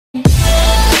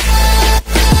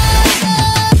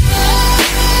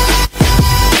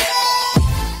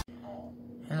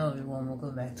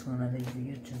to another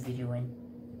YouTube video, and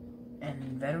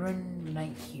Veteran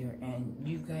Knight here, and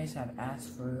you guys have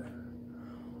asked for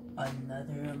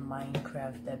another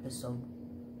Minecraft episode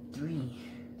 3.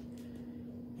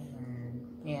 And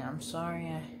yeah, I'm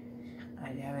sorry I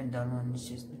haven't done one. It's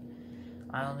just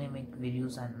I only make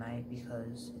videos at night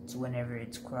because it's whenever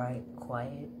it's quiet,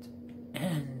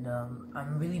 and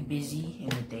I'm really busy in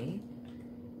the day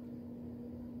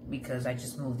because I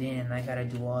just moved in and I gotta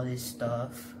do all this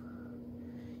stuff,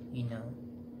 you know.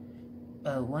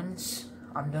 Once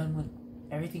I'm done with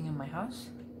everything in my house,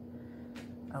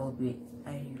 I will be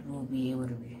able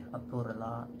to upload a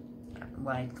lot.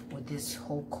 Like with this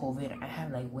whole COVID, I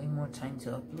have like way more time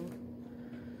to upload.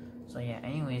 So yeah,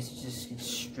 anyways, just get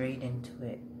straight into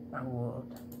it. Our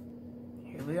world.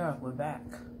 Here we are, we're back.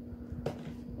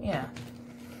 Yeah.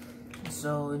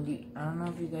 So I don't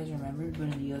know if you guys remember,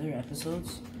 but in the other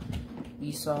episodes,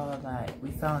 we saw that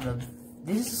we found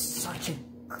this is such a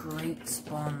great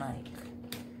spawn. Like,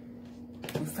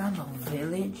 we found a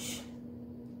village.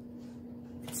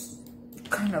 It's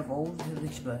kind of old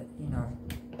village, but you know,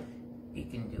 you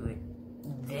can do it.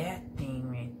 That thing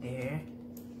right there.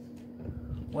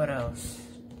 What else?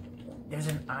 There's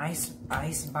an ice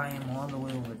biome all the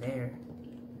way over there.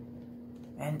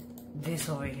 And this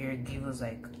over here gave us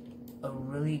like a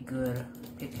really good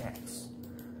pickaxe.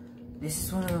 This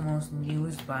is one of the most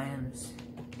newest biomes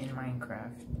in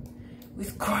Minecraft.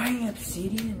 With crying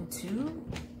obsidian too?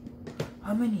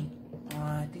 How many?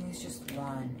 I think it's just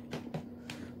one.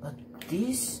 But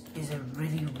this is a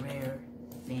really rare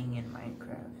thing in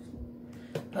Minecraft.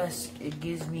 Plus, it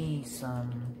gives me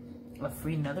a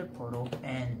free nether portal,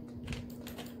 and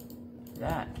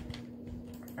that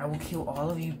I will kill all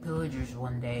of you pillagers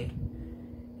one day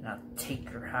and I'll take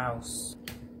your house.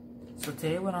 So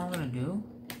today what I'm gonna do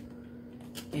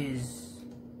is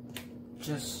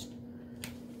just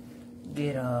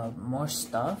get more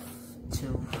stuff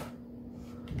to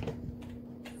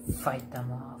fight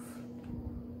them off.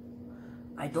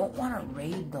 I don't want to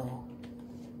raid though.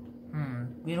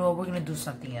 You know what, we're gonna do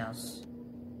something else.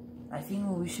 I think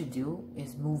what we should do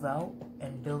is move out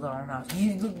and build our own house.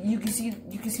 You can see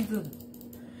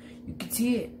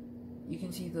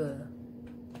the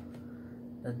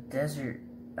desert.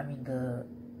 I mean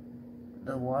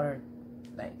the water,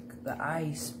 like the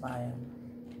ice biome.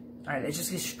 Alright, let's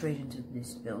just get straight into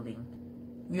this building.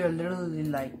 We are literally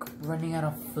like running out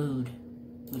of food,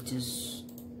 which is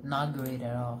not great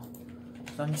at all.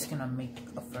 So I'm just gonna make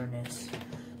a furnace.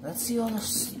 Let's see all the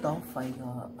stuff I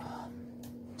got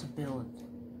to build.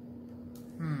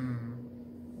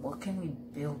 What can we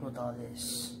build with all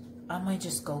this? I might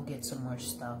just go get some more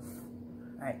stuff.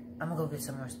 Alright, I'm gonna go get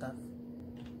some more stuff.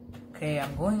 Okay,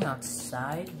 I'm going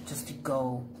outside just to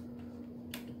go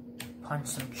punch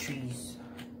some trees.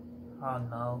 Oh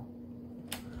no.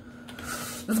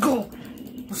 Let's go!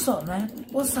 What's up, man?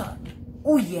 What's up?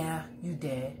 Oh yeah, you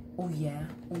dead. Oh yeah,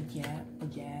 oh yeah, oh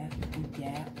yeah, oh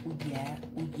yeah, oh yeah,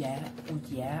 oh yeah, oh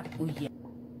yeah, oh yeah.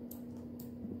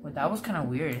 Well, that was kind of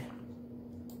weird.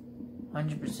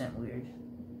 100% weird.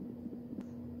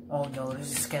 Oh no,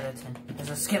 there's a skeleton.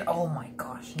 There's a skeleton. Oh my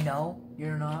gosh, no,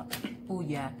 you're not. Oh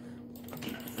yeah.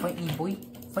 Fight me, boy.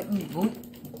 Fight me, boy.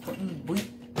 Fight me, boy.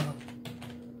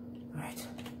 Alright.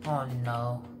 Oh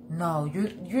no. No,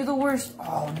 you're the worst.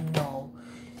 Oh no.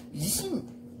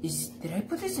 Did I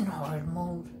put this in hard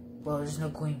mode? Well, there's no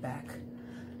going back.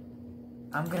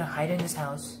 I'm gonna hide in this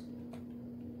house.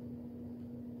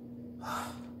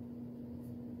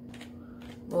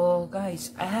 Well,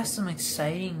 guys, I have some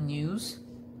exciting news.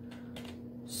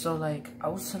 So, like, I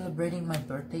was celebrating my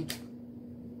birthday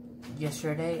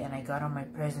yesterday, and I got all my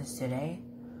presents today.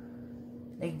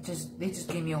 They just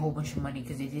gave me a whole bunch of money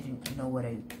because they didn't know what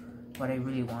I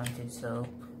really wanted. So,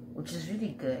 which is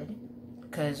really good,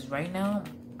 because right now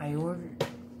I ordered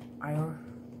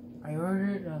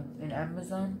in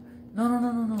Amazon.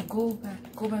 No, go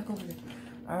back over there.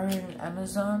 I ordered in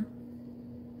Amazon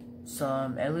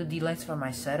some LED lights for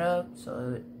my setup,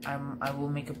 so I will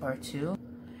make a part 2,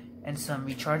 and some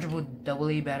rechargeable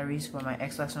AA batteries for my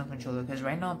Xbox One controller, because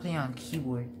right now I'm playing on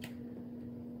keyboard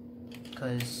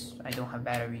because I don't have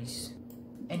batteries.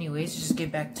 Anyways, just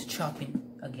get back to chopping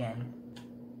again.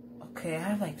 Okay, I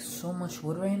have like so much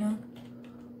wood right now,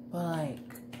 but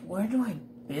like, where do I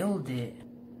build it?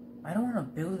 I don't want to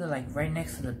build it like right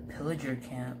next to the pillager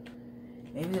camp.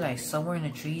 Maybe like somewhere in the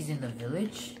trees in the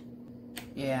village.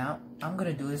 Yeah, I'm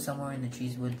gonna do it somewhere in the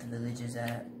trees where the village is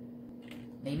at.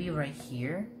 Maybe right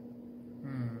here?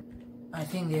 I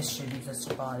think this should be the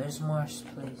spot. There's more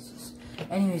places.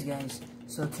 Anyways, guys,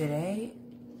 so today,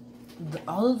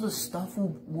 all of the stuff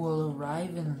will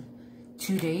arrive in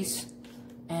 2 days.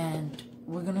 And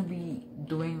I'm gonna be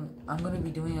doing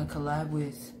a collab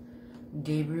with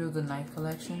Gabriel the Knife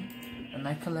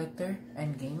Collector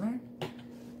and Gamer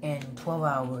in 12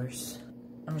 hours.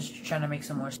 I'm just trying to make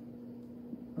some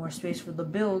more space for the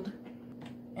build.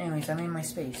 Anyways, I made my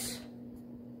space.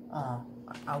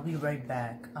 I'll be right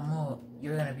back.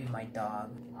 You're gonna be my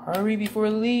dog. Hurry before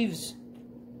it leaves.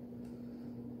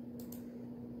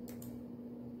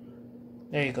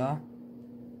 There you go.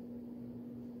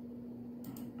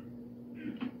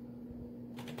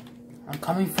 I'm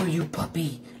coming for you,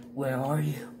 puppy. Where are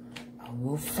you? I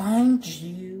will find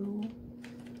you.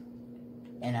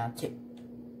 And I'll take...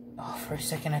 Oh, for a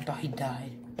second I thought he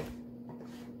died.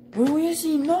 Where is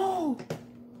he? No!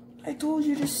 I told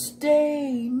you to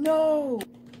stay. No!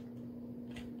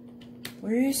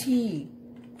 Where is he?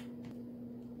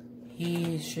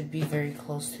 He should be very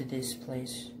close to this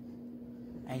place.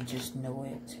 I just know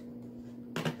it.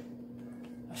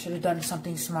 I should have done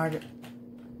something smarter.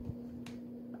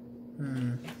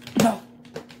 No!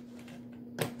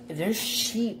 If there's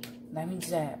sheep, that means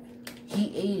that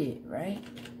he ate it, right?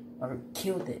 Or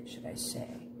killed it, should I say.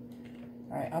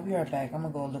 Alright, I'll be right back. I'm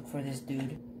gonna go look for this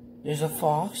dude. There's a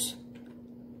fox.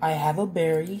 I have a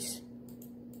berries.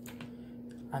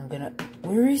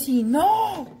 Where is he?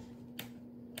 No!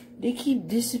 They keep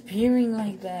disappearing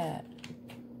like that.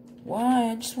 Why?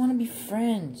 I just want to be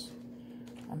friends.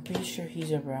 I'm pretty sure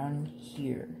he's around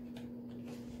here.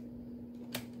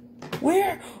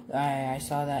 Where? I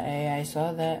saw that. Hey, I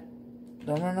saw that.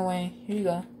 Don't run away. Here you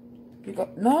go. Here you go.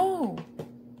 No!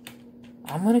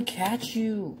 I'm gonna catch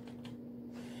you.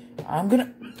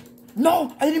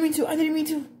 No! I didn't mean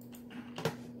to.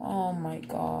 Oh my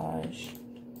gosh.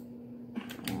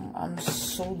 I'm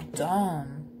so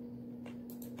dumb.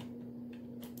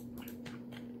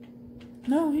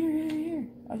 No, here.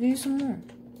 I'll give you some more.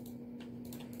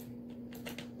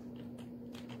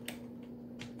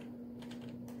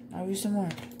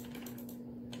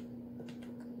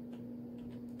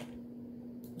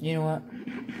 You know what?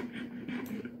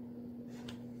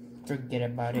 Forget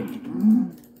about it.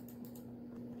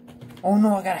 Oh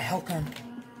no, I gotta help him.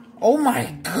 Oh my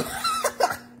god!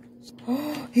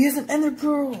 He has an ender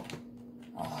pearl!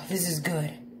 Oh, this is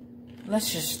good.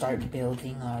 Let's just start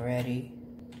building already.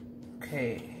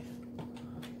 Okay.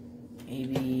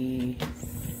 Maybe...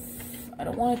 I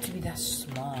don't want it to be that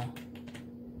small.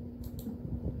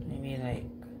 Maybe like...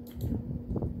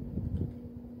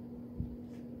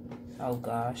 Oh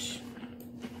gosh.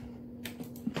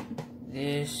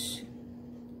 This...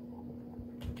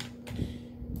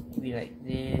 Maybe like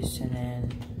this, and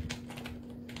then...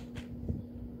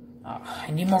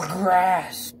 I need more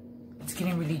grass! It's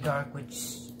getting really dark,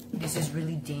 which... This is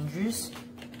really dangerous.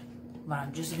 But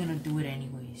I'm just gonna do it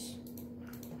anyways.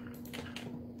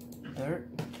 Dirt.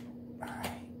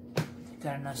 Alright.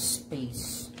 Got enough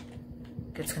space.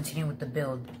 Let's continue with the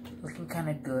build. Looking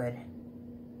kinda good.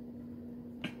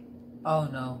 Oh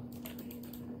no.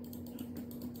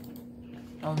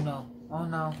 Oh no. Oh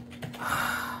no.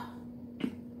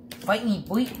 Fight me,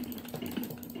 boy!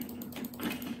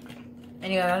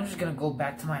 Anyway, I'm just gonna go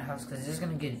back to my house because this is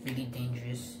gonna get really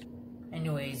dangerous.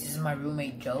 Anyways, this is my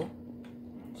roommate Joe.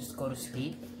 Just go to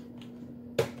sleep.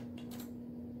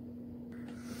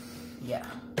 Yeah.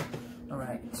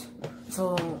 Alright.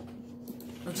 So,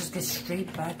 let's just get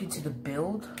straight back into the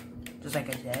build. Just like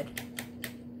I said.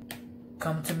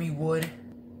 Come to me, wood.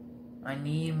 I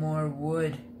need more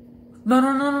wood. No,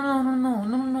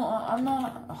 I'm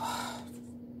not.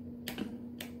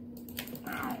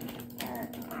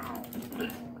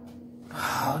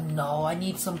 Oh no, I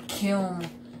need some kiln.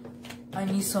 I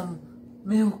need some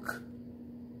milk.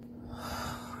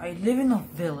 I live in a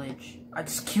village. I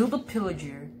just killed a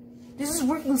pillager. This is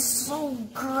working so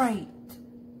great.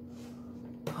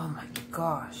 Oh my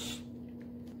gosh.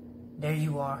 There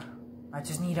you are. I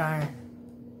just need iron.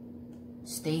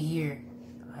 Stay here.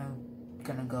 I'm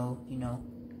gonna go, you know.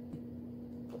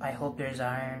 I hope there's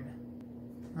iron.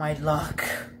 My luck.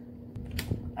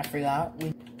 I forgot.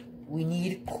 We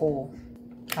need coal.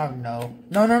 Oh no.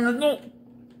 No.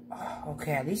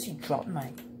 Okay, at least you dropped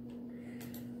my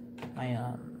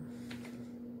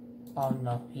oh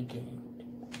no, he didn't.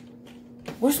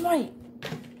 Where's my...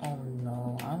 Oh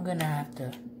no, I'm gonna have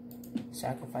to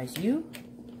sacrifice you.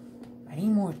 I need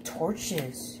more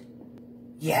torches.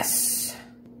 Yes!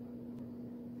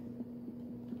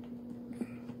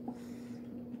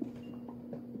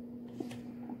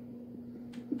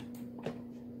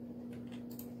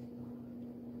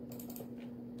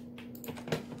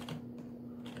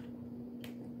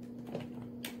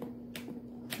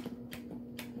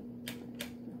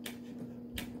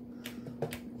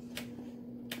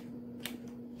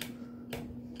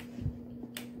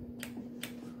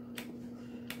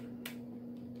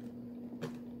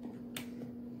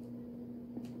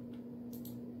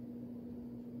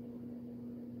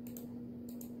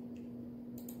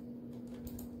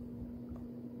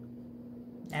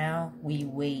 we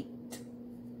wait.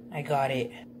 I got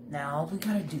it. Now all we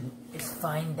gotta do is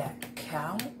find that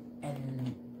cow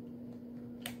and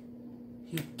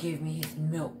he'll give me his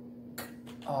milk.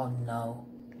 Oh no.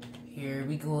 Here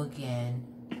we go again.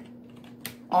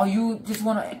 Oh, you just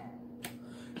wanna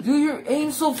do your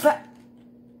aim so fast.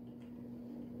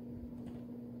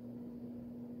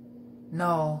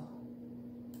 No.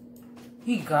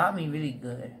 He got me really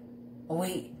good. Oh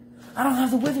wait, I don't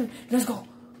have the wither. Let's go.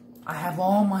 I have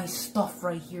all my stuff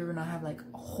right here and I have like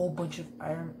a whole bunch of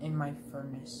iron in my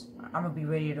furnace. I'm gonna be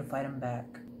ready to fight him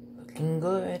back. Looking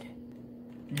good.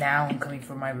 Now I'm coming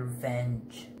for my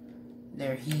revenge.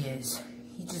 There he is.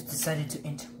 He just decided to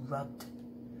interrupt.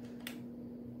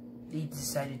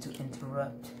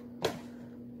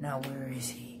 Now where is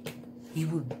he? He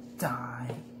will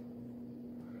die.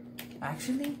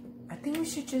 Actually, I think we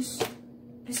should just...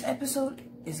 This episode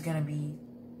is gonna be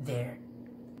there.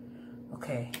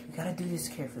 Okay, we gotta do this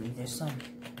carefully. There's some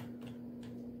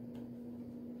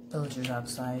villagers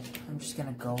outside. I'm just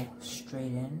gonna go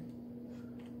straight in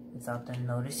without them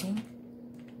noticing.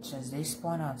 Since they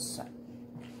spawn outside.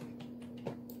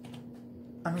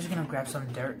 I'm just gonna grab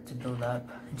some dirt to build up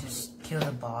and just kill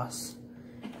the boss.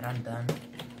 And I'm done.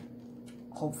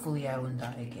 Hopefully I won't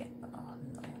die again. Oh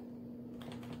no.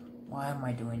 Why am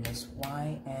I doing this?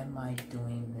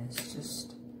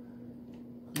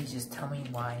 Please just tell me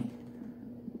why.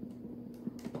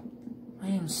 I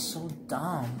am so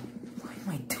dumb. Why am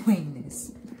I doing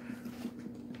this?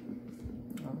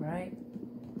 Alright.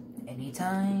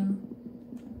 Anytime.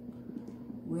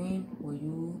 When will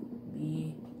you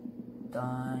be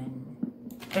done?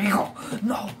 There you go!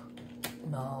 No!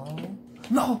 No!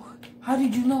 No! How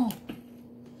did you know?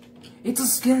 It's a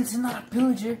skeleton, not a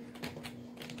pillager.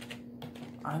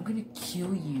 I'm gonna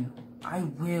kill you. I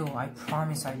will. I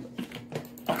promise I will.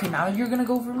 Okay, now you're gonna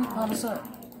go for me? Promise up.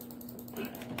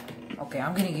 Okay,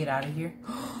 I'm gonna get out of here.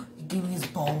 He gave me his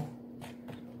bow.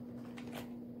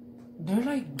 They're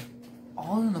like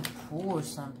all in the pool or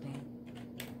something.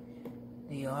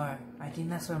 They are. I think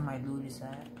that's where my loot is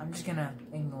at. I'm just gonna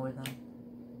ignore them.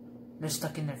 They're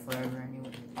stuck in there forever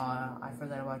anyway. I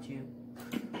forgot about you.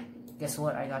 Guess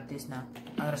what? I got this now.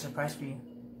 I got a surprise for you.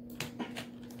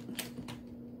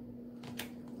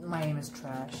 My aim is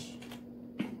trash.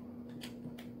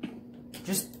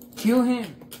 Just kill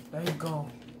him. There you go.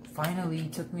 Finally,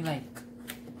 it took me like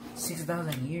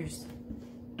 6,000 years.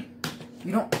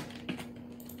 You don't...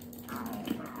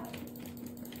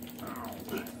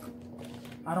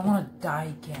 I don't want to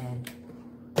die again.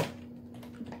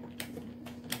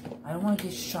 I don't want to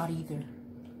get shot either.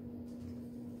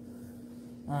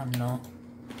 Oh no.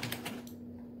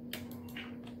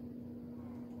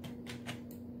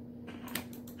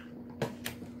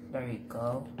 There you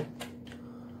go.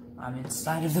 I'm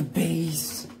inside of the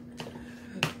base.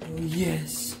 Oh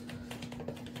yes.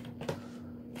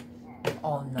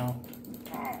 Oh no.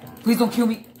 Please don't kill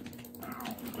me.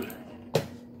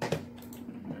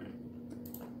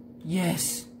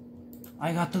 Yes.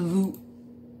 I got the loot.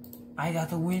 I got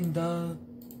the win, duh.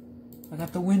 I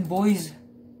got the win, boys.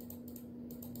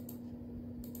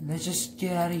 Let's just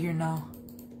get out of here now.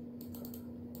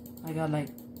 I got like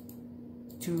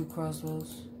 2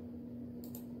 crossbows.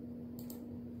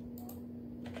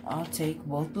 I'll take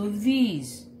both of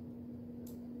these.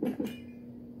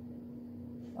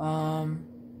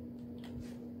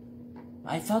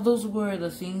 I thought those were the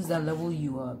things that level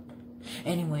you up.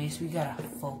 Anyways, we gotta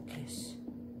focus.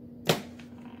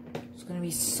 There's gonna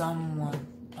be someone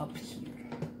up here.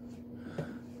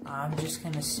 I'm just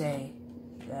gonna say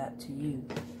that to you.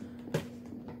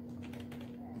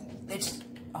 It's...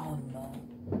 Oh no.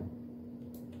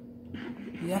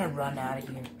 We gotta run out of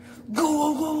here.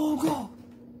 Go, go, go, go, go!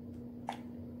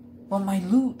 But my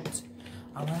loot.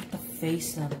 I want to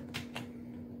face them.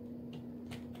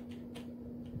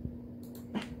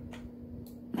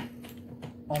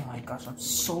 Oh my gosh, I'm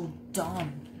so dumb.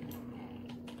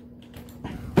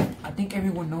 I think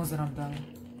everyone knows that I'm dumb.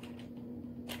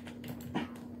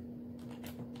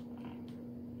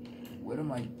 What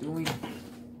am I doing?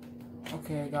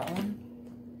 Okay, I got one.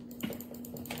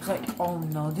 It's like, oh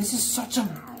no, this is such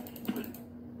a...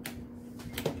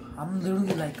 I'm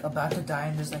literally like about to die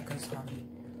and there's like a zombie.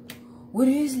 What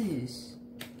is this?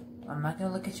 I'm not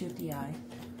gonna look at you with the eye.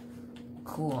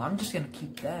 Cool, I'm just gonna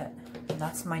keep that.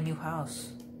 That's my new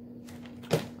house.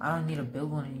 I don't need to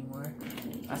build one anymore.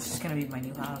 That's just gonna be my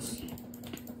new house.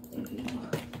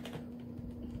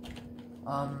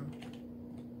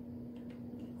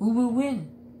 Who will win?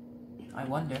 I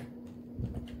wonder.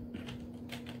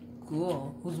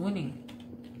 Cool, who's winning?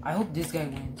 I hope this guy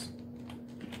wins.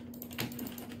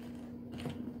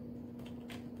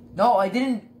 No, I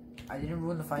didn't I didn't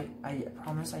ruin the fight. I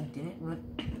promise I didn't ruin.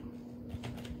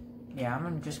 Yeah,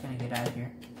 I'm just gonna get out of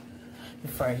here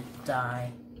before I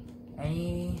die.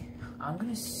 I'm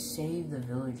gonna save the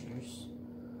villagers.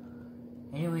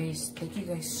 Anyways, thank you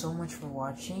guys so much for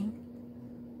watching.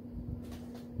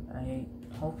 I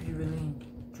hope you really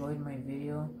enjoyed my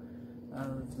video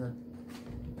of the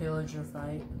villager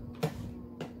fight.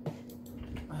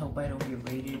 I hope I don't get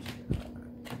raided.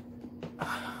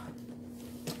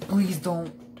 Please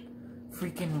don't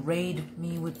freaking raid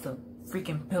me with the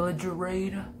freaking pillager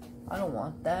raid. I don't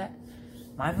want that.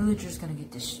 My village is gonna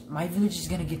get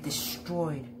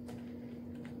destroyed.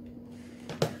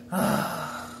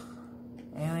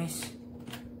 Anyways,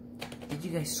 thank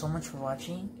you guys so much for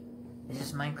watching. This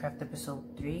is Minecraft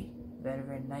episode 3. Better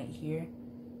Red Knight here.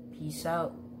 Peace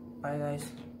out. Bye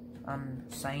guys. I'm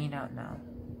signing out now.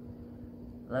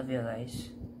 Love you guys.